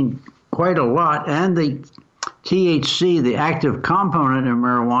increasing quite a lot, and the THC, the active component in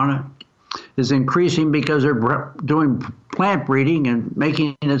marijuana, is increasing because they're doing plant breeding and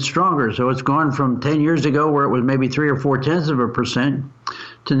making it stronger. So it's gone from 10 years ago where it was maybe 3 or 4%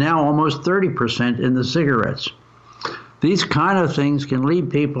 to now almost 30% in the cigarettes. These kind of things can lead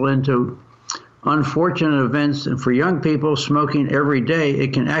people into unfortunate events, and for young people smoking every day,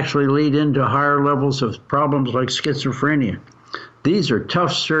 it can actually lead into higher levels of problems like schizophrenia. These are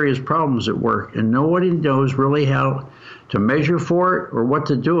tough, serious problems at work, and nobody knows really how to measure for it or what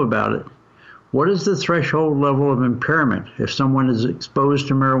to do about it. What is the threshold level of impairment if someone is exposed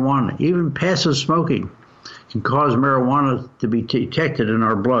to marijuana? Even passive smoking can cause marijuana to be detected in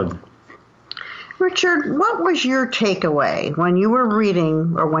our blood. Richard, what was your takeaway when you were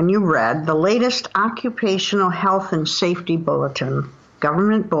reading or when you read the latest Occupational Health and Safety Bulletin,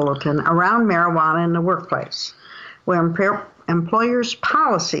 government bulletin, around marijuana in the workplace, where employers'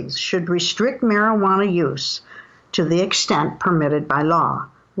 policies should restrict marijuana use to the extent permitted by law?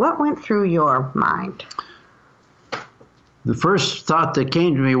 What went through your mind? The first thought that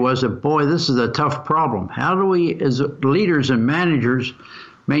came to me was that, boy, this is a tough problem. How do we, as leaders and managers,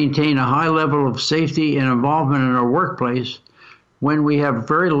 maintain a high level of safety and involvement in our workplace when we have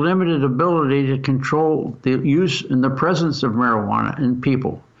very limited ability to control the use and the presence of marijuana in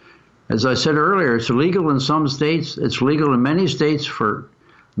people? As I said earlier, it's illegal in some states. It's legal in many states for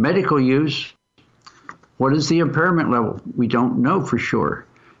medical use. What is the impairment level? We don't know for sure.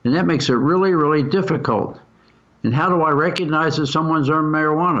 And that makes it really, really difficult. And how do I recognize that someone's on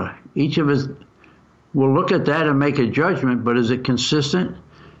marijuana? Each of us will look at that and make a judgment, but is it consistent?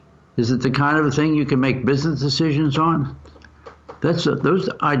 Is it the kind of a thing you can make business decisions on? Those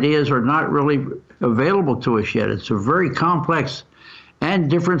ideas are not really available to us yet. It's a very complex, and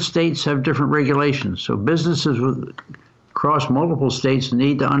different states have different regulations. So businesses across multiple states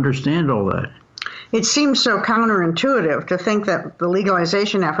need to understand all that. It seems so counterintuitive to think that the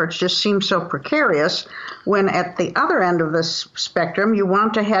legalization efforts just seem so precarious when at the other end of this spectrum, you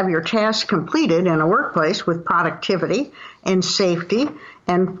want to have your tasks completed in a workplace with productivity and safety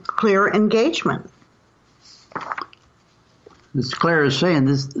and clear engagement. As Claire is saying,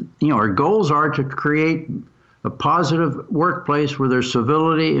 our goals are to create a positive workplace where there's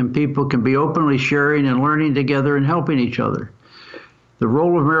civility and people can be openly sharing and learning together and helping each other. The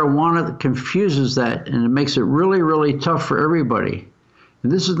role of marijuana confuses that, and it makes it really, really tough for everybody.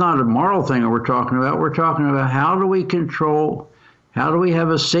 And this is not a moral thing that we're talking about. We're talking about how do we control, how do we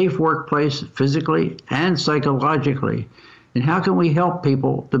have a safe workplace physically and psychologically, and how can we help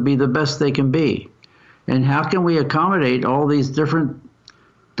people to be the best they can be? And how can we accommodate all these different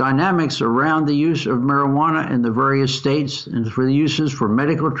dynamics around the use of marijuana in the various states and for the uses for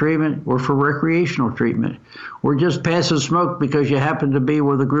medical treatment or for recreational treatment, or just passive smoke because you happen to be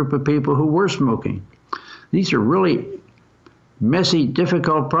with a group of people who were smoking. These are really messy,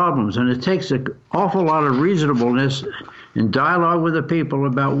 difficult problems, and it takes an awful lot of reasonableness and dialogue with the people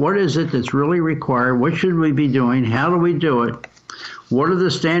about what is it that's really required, what should we be doing, how do we do it, what are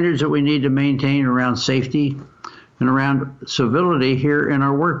the standards that we need to maintain around safety and around civility here in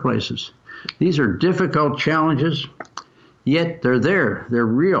our workplaces. These are difficult challenges, yet they're there. They're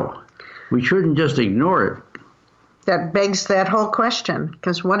real. We shouldn't just ignore it. That begs that whole question,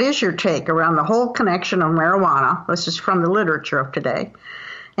 because what is your take around the whole connection of marijuana, this is from the literature of today,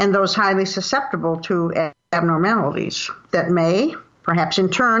 and those highly susceptible to abnormalities that may, perhaps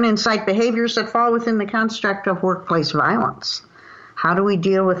in turn, incite behaviors that fall within the construct of workplace violence? How do we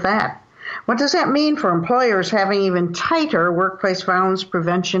deal with that? What does that mean for employers having even tighter workplace violence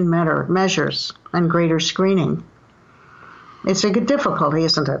prevention measures and greater screening? It's a good difficulty,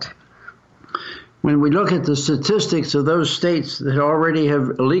 isn't it? When we look at the statistics of those states that already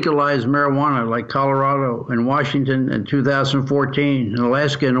have legalized marijuana, like Colorado and Washington in 2014, and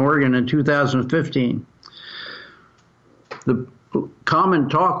Alaska and Oregon in 2015, the common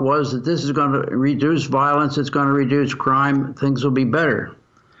talk was that this is going to reduce violence, it's going to reduce crime, things will be better.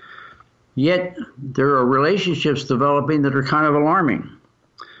 Yet there are relationships developing that are kind of alarming.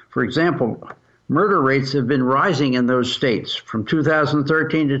 For example, murder rates have been rising in those states. From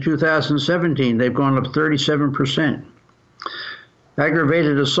 2013 to 2017, they've gone up 37%.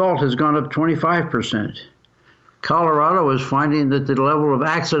 Aggravated assault has gone up 25%. Colorado is finding that the level of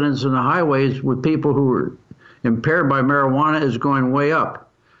accidents in the highways with people who are impaired by marijuana is going way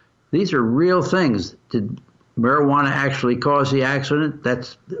up. These are real things. Did marijuana actually cause the accident?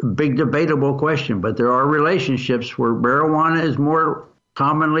 That's a big debatable question, but there are relationships where marijuana is more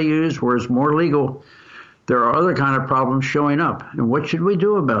commonly used, where it's more legal. There are other kind of problems showing up. And what should we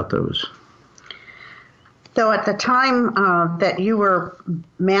do about those? So at the time that you were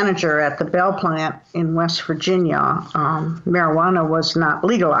manager at the Bell plant in West Virginia, marijuana was not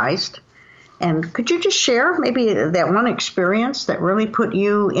legalized. And could you just share maybe that one experience that really put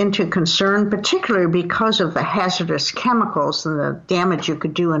you into concern, particularly because of the hazardous chemicals and the damage you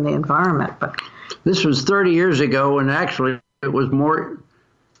could do in the environment? But this was 30 years ago, and actually it was more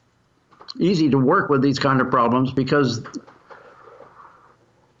easy to work with these kind of problems because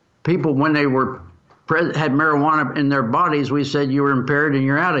people, when they had marijuana in their bodies, we said you were impaired and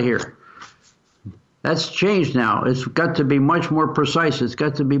you're out of here. That's changed now. It's got to be much more precise. It's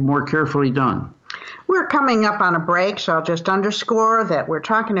got to be more carefully done. We're coming up on a break, so I'll just underscore that we're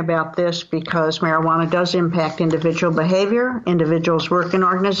talking about this because marijuana does impact individual behavior, individuals work in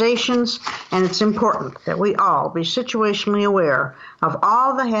organizations, and it's important that we all be situationally aware of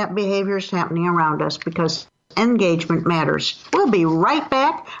all the behaviors happening around us because engagement matters. We'll be right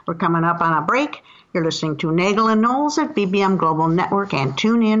back. We're coming up on a break. You're listening to Nagele and Knowles at BBM Global Network and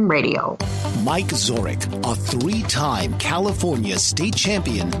TuneIn Radio. Mike Zorich, a 3-time California state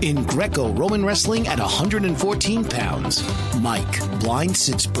champion in Greco-Roman wrestling at 114 pounds. Mike, blind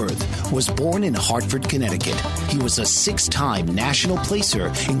since birth, was born in Hartford, Connecticut. He was a 6-time national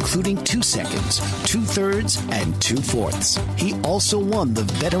placer, including 2 seconds, 2 thirds, and 2 fourths. He also won the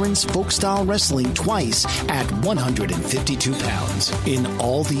Veterans Folk-Style Wrestling twice at 152 pounds. In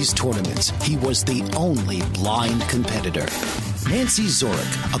all these tournaments, he was the only blind competitor. Nancy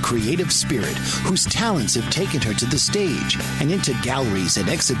Zorich, a creative spirit whose talents have taken her to the stage and into galleries and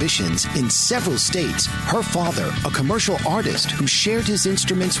exhibitions in several states. Her father, a commercial artist who shared his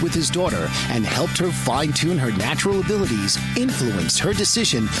instruments with his daughter and helped her fine-tune her natural abilities, influenced her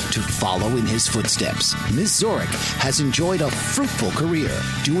decision to follow in his footsteps. Ms. Zorich has enjoyed a fruitful career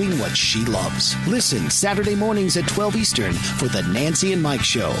doing what she loves. Listen Saturday mornings at 12 Eastern for the Nancy and Mike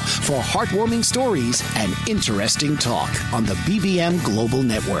Show for heartwarming stories and interesting talk on the BBM Global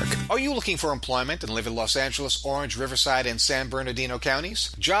Network. Are you looking for employment and live in Los Angeles, Orange, Riverside, and San Bernardino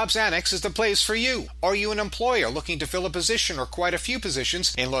counties? Jobs Annex is the place for you. Are you an employer looking to fill a position or quite a few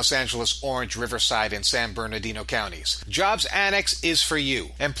positions in Los Angeles, Orange, Riverside, and San Bernardino counties? Jobs Annex is for you.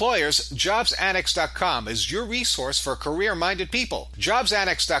 Employers, JobsAnnex.com is your resource for career-minded people.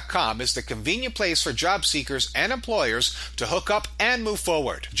 JobsAnnex.com is the convenient place for job seekers and employers to hook up and move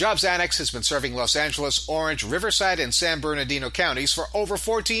forward. Jobs Annex has been serving Los Angeles, Orange, Riverside, and San Bernardino counties for over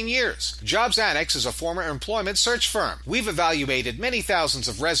 14 years. Jobs Annex is a former employment search firm. We've evaluated many thousands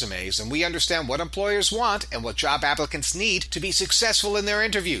of resumes, and we understand what employers want and what job applicants need to be successful in their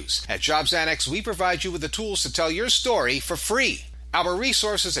interviews. At Jobs Annex, we provide you with the tools to tell your story for free. Our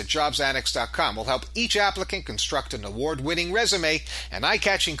resources at JobsAnnex.com will help each applicant construct an award-winning resume, an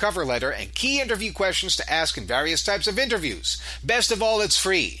eye-catching cover letter, and key interview questions to ask in various types of interviews. Best of all, it's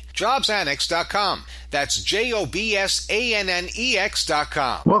free. JobsAnnex.com. That's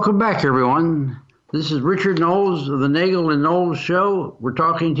JobsAnnex.com. Welcome back, everyone. This is Richard Knowles of the Nagele and Knowles Show. We're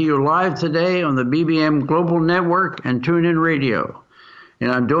talking to you live today on the BBM Global Network and TuneIn Radio.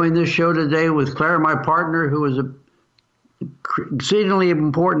 And I'm doing this show today with Claire, my partner, who is a exceedingly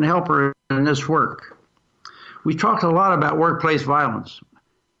important helper in this work. We talked a lot about workplace violence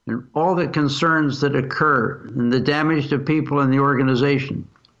and all the concerns that occur and the damage to people in the organization.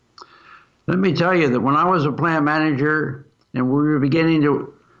 Let me tell you that when I was a plant manager and we were beginning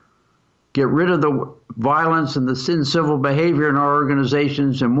to get rid of the violence and the civil behavior in our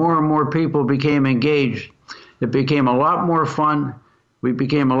organizations and more people became engaged, it became a lot more fun. We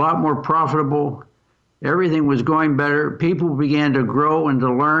became a lot more profitable. Everything was going better. People began to grow and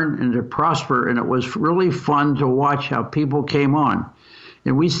to learn and to prosper, and it was really fun to watch how people came on.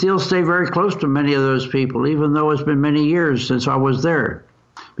 And we still stay very close to many of those people, even though it's been many years since I was there,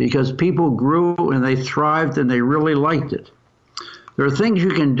 because people grew and they thrived and they really liked it. There are things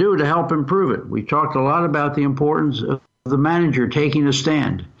you can do to help improve it. We talked a lot about the importance of the manager taking a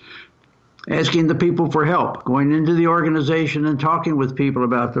stand, asking the people for help, going into the organization and talking with people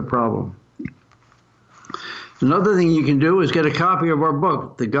about the problem. Another thing you can do is get a copy of our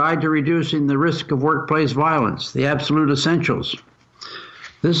book, The Guide to Reducing the Risk of Workplace Violence, The Absolute Essentials.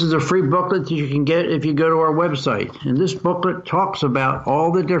 This is a free booklet that you can get if you go to our website. And this booklet talks about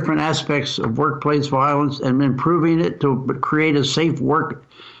all the different aspects of workplace violence and improving it to create a safe work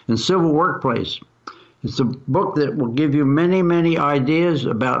and civil workplace. It's a book that will give you many ideas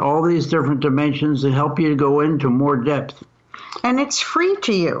about all these different dimensions and help you to go into more depth. And it's free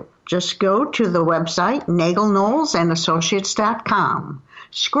to you. Just go to the website, NageleKnowlesAndAssociates.com.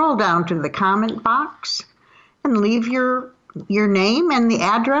 Scroll down to the comment box and leave your name and the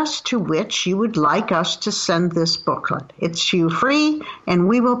address to which you would like us to send this booklet. It's you free, and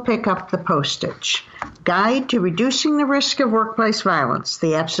we will pick up the postage. Guide to Reducing the Risk of Workplace Violence,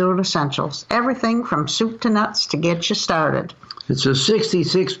 The Absolute Essentials. Everything from soup to nuts to get you started. It's a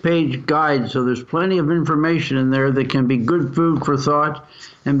 66-page guide, so there's plenty of information in there that can be good food for thought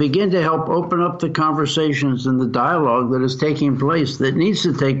and begin to help open up the conversations and the dialogue that is taking place, that needs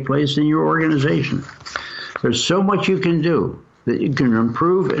to take place in your organization. There's so much you can do that you can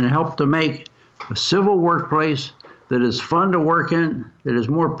improve and help to make a civil workplace that is fun to work in, that is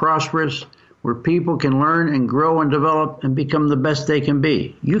more prosperous, where people can learn and grow and develop and become the best they can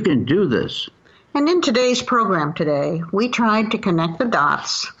be. You can do this. And in today's program today, we tried to connect the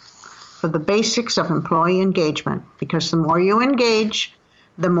dots for the basics of employee engagement, because the more you engage,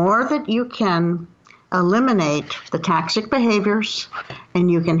 the more that you can eliminate the toxic behaviors, and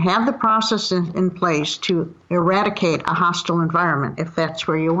you can have the process in place to eradicate a hostile environment if that's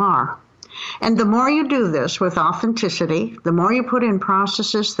where you are. And the more you do this with authenticity, the more you put in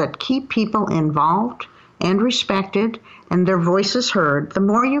processes that keep people involved and respected and their voices heard, the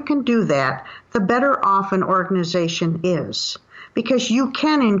more you can do that, the better off an organization is. Because you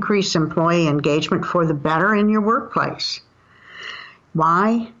can increase employee engagement for the better in your workplace.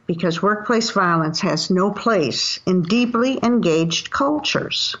 Why? Because workplace violence has no place in deeply engaged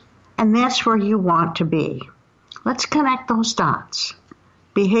cultures. And that's where you want to be. Let's connect those dots.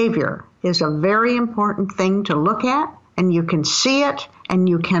 Behavior is a very important thing to look at, and you can see it, and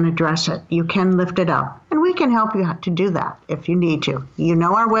you can address it. You can lift it up. And we can help you to do that if you need to. You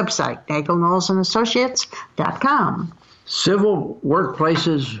know our website, NagelKnowlesAssociates.com. Civil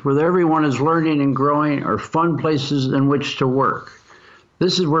workplaces where everyone is learning and growing are fun places in which to work.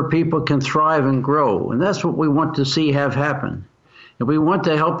 This is where people can thrive and grow, and that's what we want to see have happen. And we want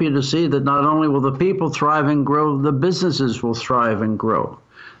to help you to see that not only will the people thrive and grow, the businesses will thrive and grow.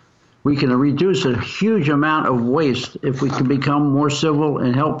 We can reduce a huge amount of waste if we can become more civil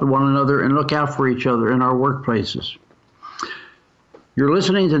and help one another and look out for each other in our workplaces. You're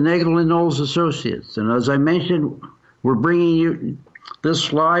listening to Nagele and Knowles Associates, and as I mentioned, we're bringing you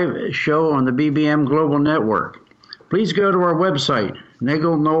this live show on the BBM Global Network. Please go to our website,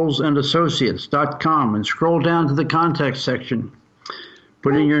 NagelKnowlesAssociates.com, and scroll down to the contact section.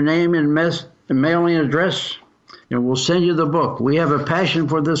 Put in your name and mailing address, and we'll send you the book. We have a passion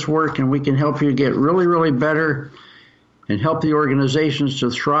for this work, and we can help you get really, really better and help the organizations to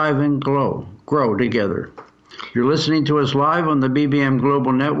thrive and grow together. You're listening to us live on the BBM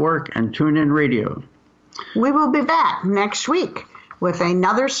Global Network and TuneIn Radio. We will be back next week with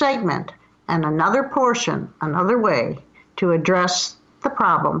another segment and another portion, another way to address the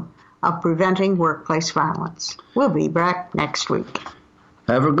problem of preventing workplace violence. We'll be back next week.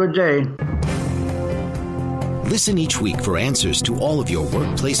 Have a good day. Listen each week for answers to all of your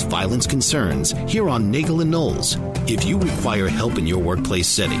workplace violence concerns here on Nagele and Knowles. If you require help in your workplace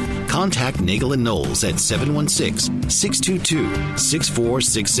setting, contact Nagele and Knowles at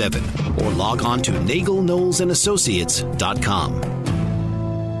 716-622-6467 or log on to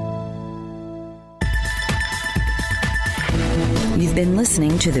NagelKnowlesAssociates.com. You've been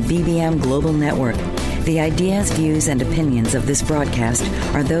listening to the BBM Global Network. The ideas, views, and opinions of this broadcast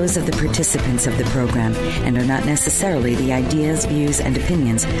are those of the participants of the program and are not necessarily the ideas, views, and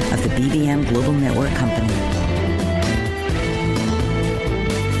opinions of the BBM Global Network Company.